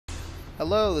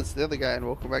Hello, this is the other guy, and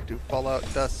welcome back to Fallout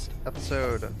Dust,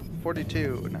 episode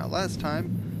 42. Now, last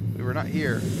time, we were not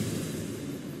here.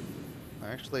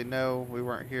 Actually, no, we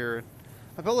weren't here.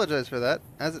 I apologize for that.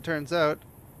 As it turns out,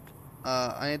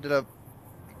 I ended up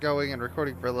going and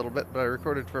recording for a little bit, but I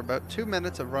recorded for about 2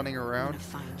 minutes of running around,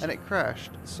 and it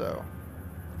crashed, so...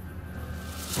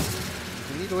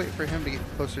 we need to wait for him to get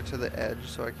closer to the edge,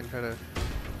 so I can try to...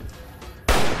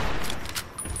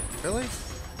 Really?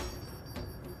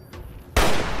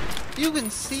 You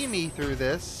can see me through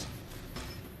this.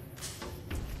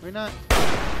 We're not...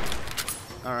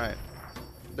 Alright.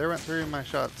 There went through my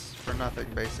shots for nothing,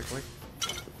 basically.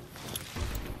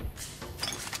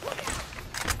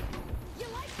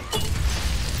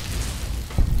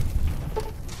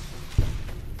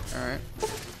 Alright.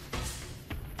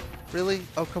 Really?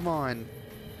 Oh, come on.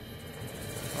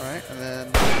 Alright, and then...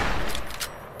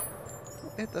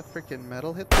 hit the freaking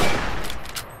metal. Hit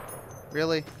the...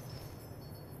 Really?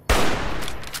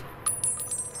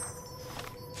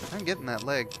 I'm getting that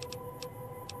leg.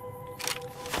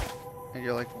 And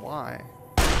you're like, why?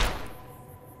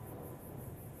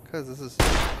 Because this is...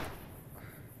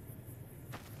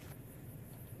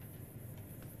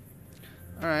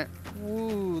 Alright.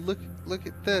 Woo, look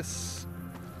at this.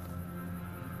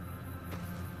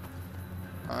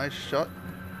 I shot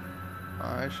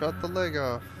the leg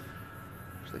off.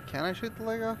 Actually, can I shoot the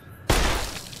leg off?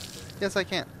 Yes, I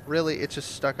can. Really? It's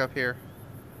just stuck up here.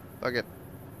 Fuck it.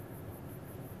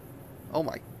 Oh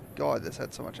my god, this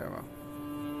had so much ammo.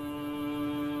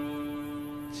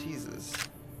 Jesus.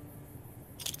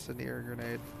 It's a near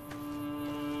grenade.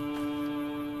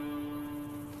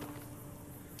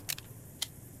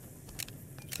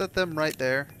 Set them right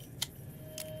there.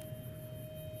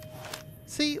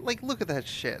 See, like, look at that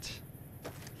shit.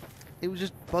 It was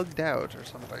just bugged out or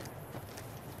something.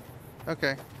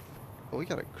 Okay. Well, we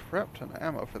got a crap ton of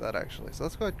ammo for that, actually. So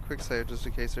let's go ahead and quick save just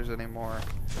in case there's any more.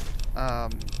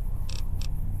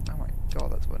 Oh my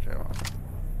god, that's a bunch of ammo.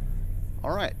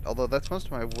 Alright, although that's most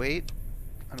of my weight.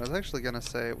 And I was actually going to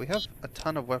say, we have a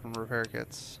ton of weapon repair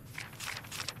kits.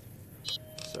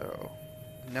 So,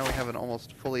 now we have an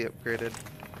almost fully upgraded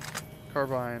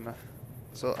carbine.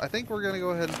 So I think we're going to go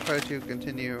ahead and try to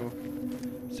continue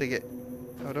to get...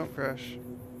 Oh, don't crash.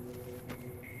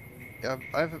 Yeah,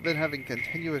 I've been having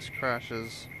continuous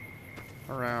crashes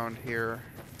around here.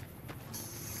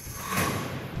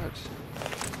 What?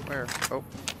 Where? Oh,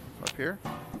 up here?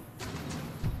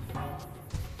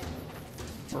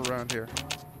 Or around here?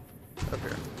 Up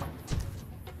here.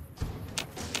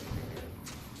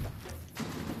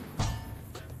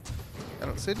 I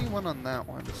don't see anyone on that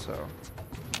one, so...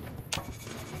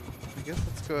 I guess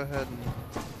let's go ahead and...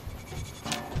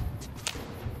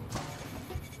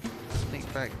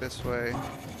 sneak back this way.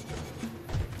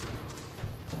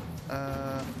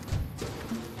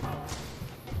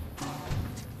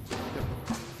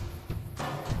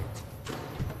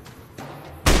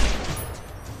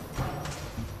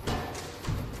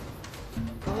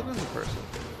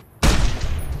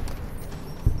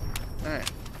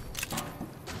 Alright.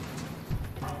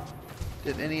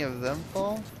 Did any of them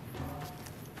fall?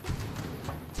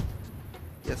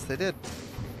 Yes, they did.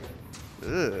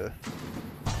 Ugh.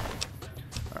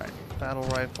 Alright, battle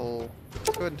rifle. Let's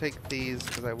go ahead and take these,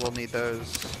 because I will need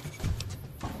those.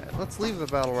 Yeah, let's leave the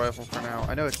battle rifle for now.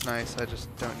 I know it's nice, I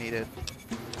just don't need it.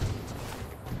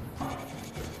 Alright.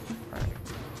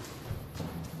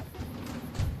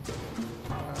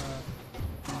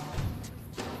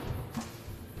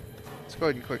 Let's go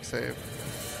ahead and quick save.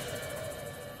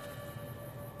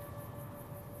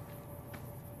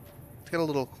 Let's get a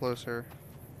little closer.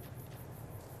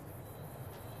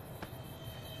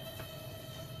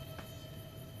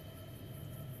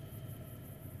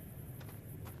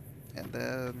 And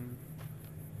then...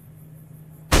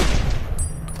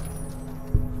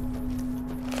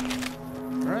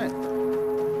 Alright.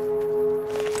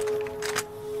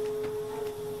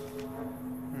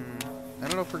 I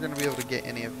don't know if we're going to be able to get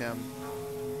any of him.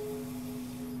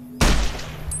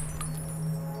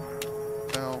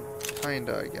 Well,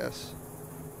 kinda, I guess.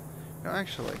 No,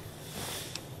 actually.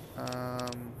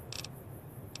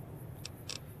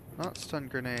 Not stun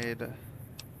grenade.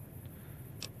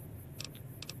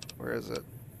 Where is it?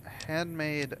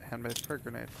 Handmade prayer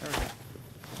grenade. There we go.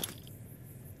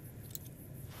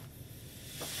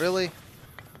 Really?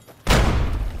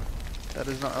 That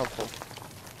is not helpful.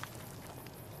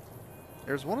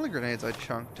 There's one of the grenades I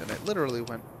chunked, and it literally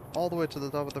went all the way to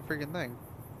the top of the freaking thing.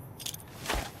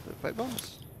 The pipe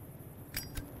bombs?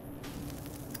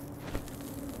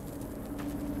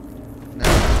 No.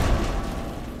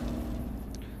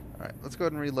 Alright, let's go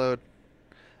ahead and reload.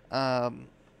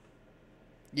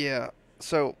 Yeah,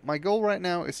 So my goal right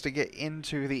now is to get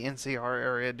into the NCR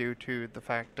area due to the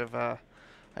fact of I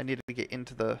needed to get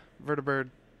into the vertibird.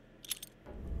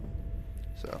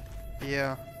 So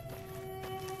yeah,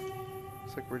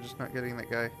 looks like we're just not getting that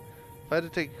guy. If I had to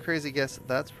take a crazy guess,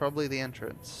 that's probably the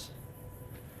entrance.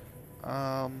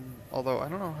 Although I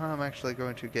don't know how I'm actually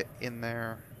going to get in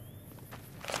there.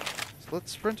 So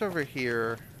let's sprint over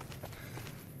here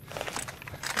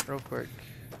real quick.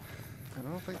 I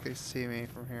don't think they see me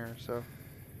from here, so...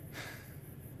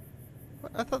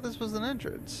 What? I thought this was an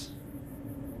entrance.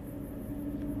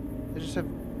 They just have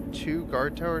 2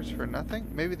 guard towers for nothing?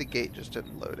 Maybe the gate just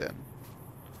didn't load in.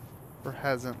 Or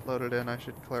hasn't loaded in, I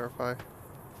should clarify.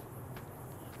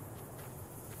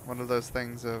 One of those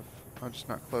things of, I'm just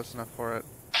not close enough for it.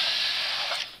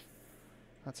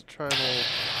 That's a tribal...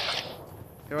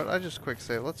 You know what, I just quick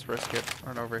save. Let's risk it.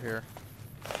 Run over here.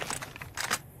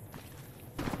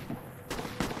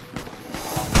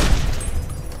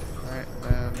 Alright, and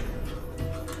then...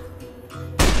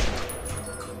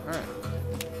 Alright.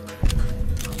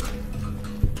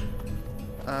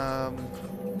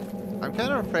 I'm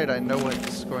kind of afraid I know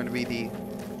what's going to be the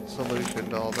solution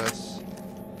to all this.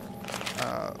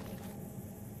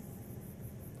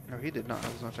 No, he did not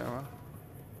have as much ammo.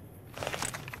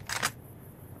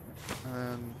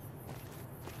 And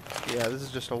yeah, this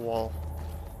is just a wall.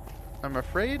 I'm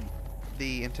afraid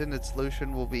the intended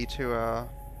solution will be to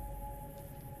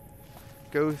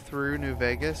go through New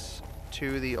Vegas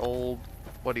to the old,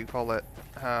 what do you call it?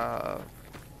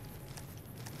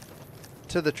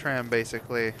 To the tram,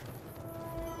 basically.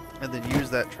 And then use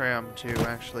that tram to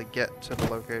actually get to the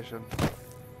location.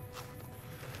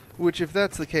 Which, if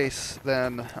that's the case,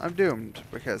 then I'm doomed,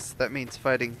 because that means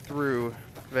fighting through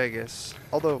Vegas.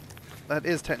 Although, that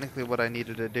is technically what I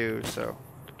needed to do, so...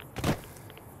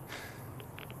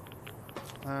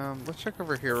 let's check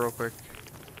over here real quick.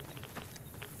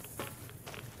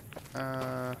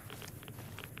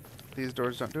 These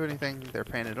doors don't do anything, they're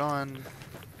painted on.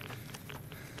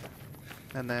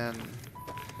 And then,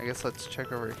 I guess let's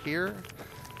check over here.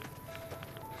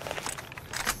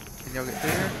 Can y'all get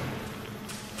through here?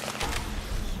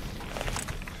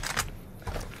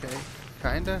 Okay,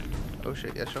 kinda. Oh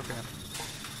shit, yes, y'all can.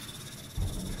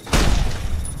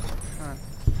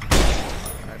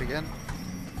 Alright, again.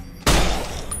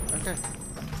 Okay.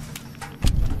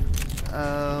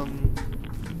 I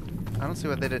don't see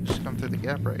why they didn't just come through the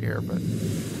gap right here, but...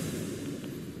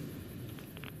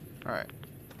 Alright.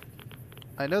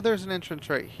 I know there's an entrance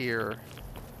right here,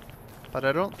 but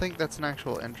I don't think that's an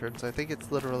actual entrance. I think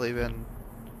it's literally been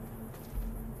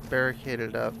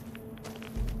barricaded up.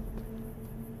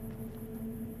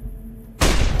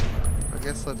 I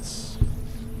guess let's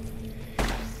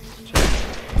check.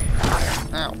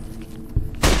 Ow.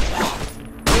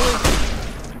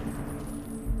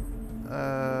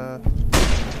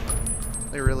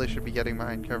 They really should be getting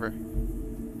behind cover. And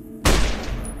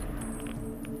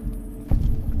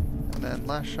then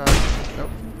last shot. Nope.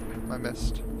 I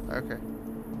missed. Okay.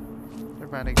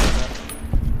 Never mind, ignore that.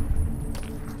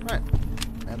 Right.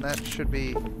 And that should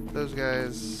be those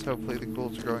guys. Hopefully the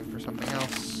ghouls are going for something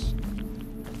else.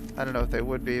 I don't know if they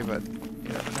would be, but you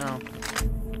never know.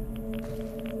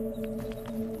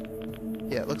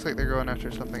 Yeah, it looks like they're going after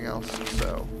something else,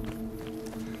 so...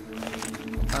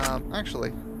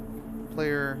 actually,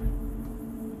 player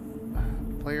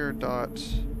dot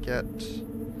get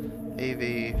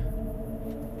AV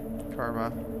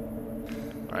karma.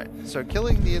 Alright, so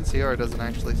killing the NCR doesn't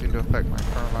actually seem to affect my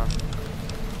karma.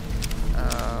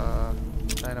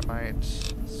 Dynamite,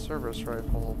 service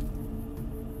rifle.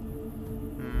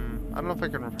 I don't know if I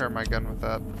can repair my gun with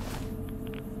that.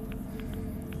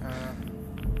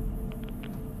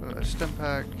 A stim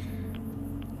pack.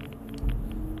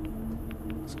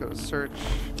 Let's go to search.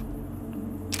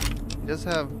 He does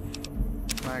have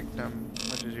Magnum,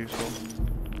 which is useful.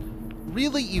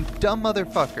 Really, you dumb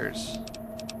motherfuckers?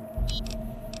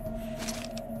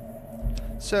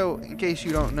 So, in case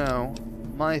you don't know,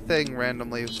 my thing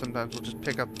randomly sometimes will just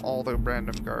pick up all the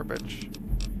random garbage.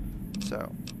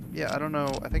 So, yeah, I don't know.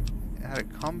 I think it had a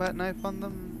combat knife on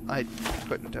them? I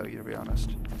couldn't tell you, to be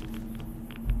honest.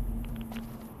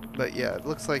 But yeah, it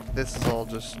looks like this is all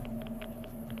just...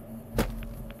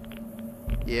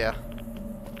 Yeah.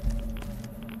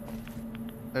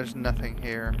 There's nothing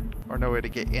here, or no way to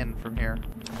get in from here.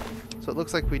 So it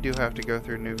looks like we do have to go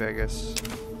through New Vegas,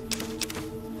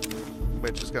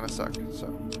 which is gonna suck,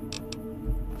 so.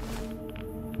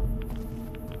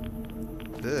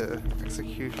 Ugh,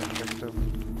 execution victim.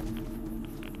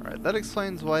 Alright, that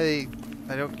explains why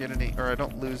I don't get any, or I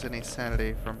don't lose any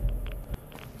sanity from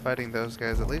fighting those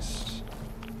guys, at least.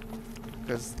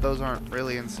 because those aren't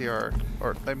really NCR.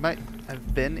 Or they might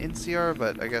have been NCR,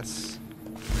 but I guess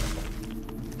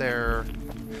they're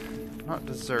not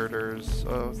deserters.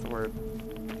 Oh, what's the word?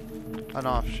 An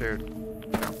offshoot.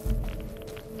 No.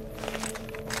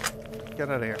 Get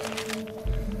out of here.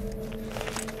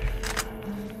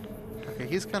 Okay,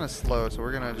 he's kind of slow, so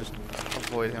we're gonna just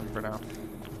avoid him for now.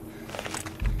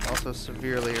 Also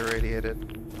severely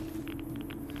irradiated.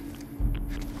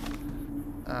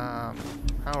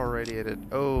 How irradiated?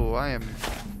 Oh, I am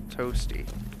toasty.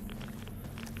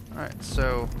 Alright,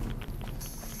 so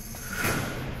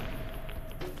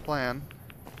plan.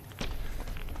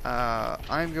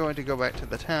 I'm going to go back to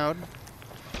the town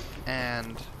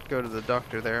and go to the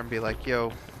doctor there and be like,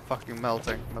 yo, fucking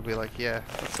melting. And they'll be like, yeah,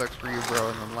 that sucks for you, bro,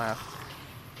 and then laugh.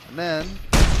 And then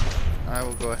I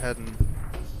will go ahead and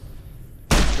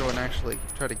go and actually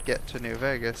try to get to New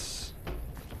Vegas.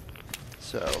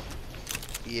 So,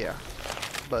 yeah.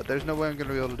 But there's no way I'm going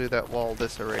to be able to do that while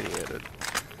this irradiated.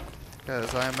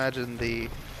 Because I imagine the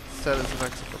status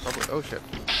effects are probably... Oh shit.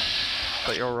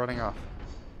 Thought you were running off.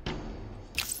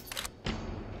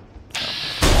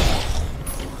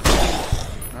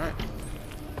 Alright.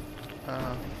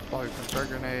 Log confirm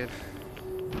grenade.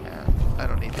 And I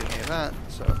don't need any of that,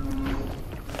 so...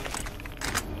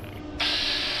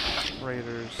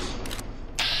 Raiders.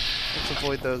 Let's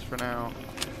avoid those for now.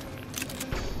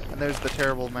 And there's the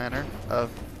terrible manner of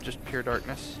just pure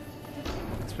darkness.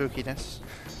 Spookiness.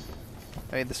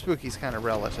 I mean, the spooky's kind of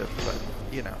relative, but,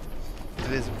 you know,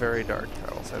 it is very dark,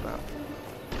 I will say that.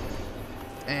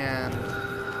 And,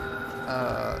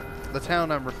 the town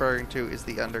I'm referring to is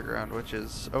the underground, which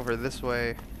is over this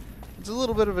way. It's a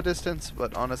little bit of a distance,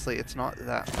 but honestly, it's not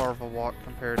that far of a walk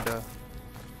compared to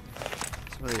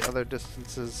some of the other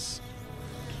distances.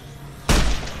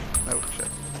 Oh, shit.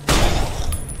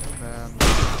 And then,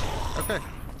 okay.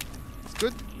 It's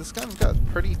good. This gun's got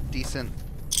pretty decent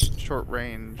short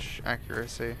range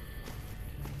accuracy.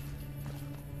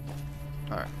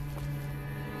 Alright.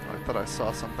 Oh, I thought I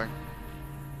saw something.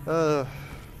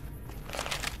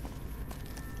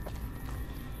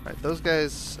 Right, those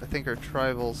guys I think are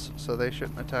tribals, so they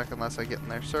shouldn't attack unless I get in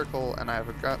their circle, and I have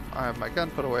a gun. I have my gun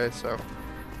put away, so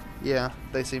yeah,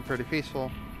 they seem pretty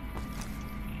peaceful.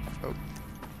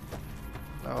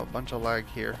 Oh, a bunch of lag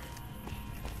here.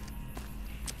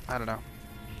 I don't know.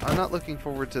 I'm not looking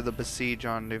forward to the besiege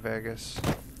on New Vegas,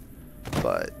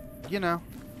 but you know,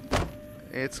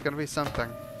 it's gonna be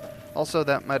something. Also,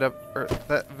 that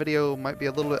video might be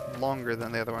a little bit longer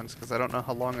than the other ones because I don't know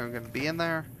how long I'm gonna be in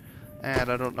there.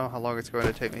 And I don't know how long it's going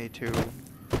to take me to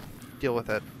deal with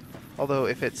it. Although,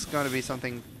 if it's going to be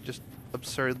something just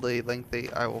absurdly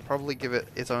lengthy, I will probably give it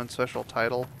its own special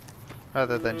title,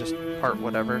 rather than just part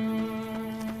whatever.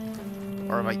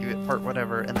 Or I might give it part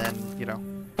whatever, and then, you know,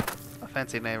 a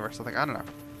fancy name or something. I don't know.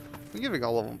 I'm giving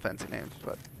all of them fancy names,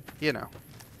 but, you know.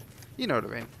 You know what I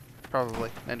mean.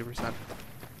 Probably, 90%.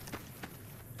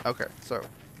 Okay, so.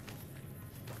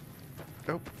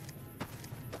 Nope.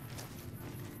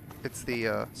 It's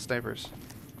the snipers,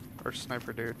 or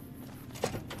sniper dude.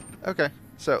 Okay,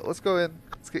 so let's go in.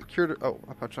 Let's get cured. Oh,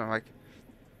 I punched my mic.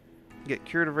 Get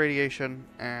cured of radiation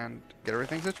and get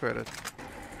everything situated.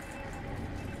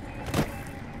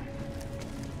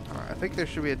 Alright, I think there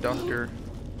should be a doctor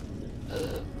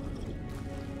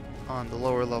on the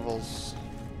lower levels.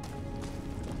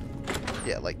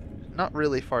 Yeah, like not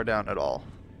really far down at all,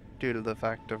 due to the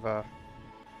fact of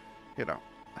you know,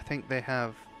 I think they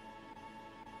have.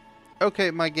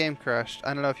 Okay, my game crashed.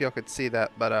 I don't know if y'all could see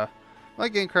that, but my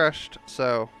game crashed,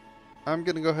 so I'm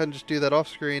gonna go ahead and just do that off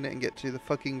screen and get to the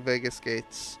fucking Vegas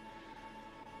gates.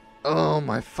 Oh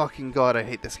my fucking god, I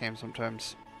hate this game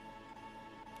sometimes.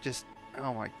 Just,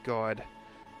 oh my god.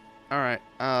 Alright,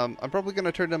 I'm probably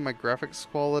gonna turn down my graphics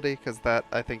quality, because that,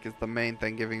 I think, is the main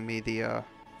thing giving me the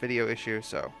video issue,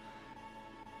 so.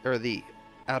 Or the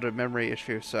out of memory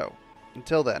issue, so.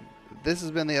 Until then. This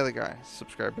has been The Other Guy.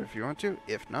 Subscribe if you want to.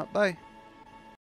 If not, bye.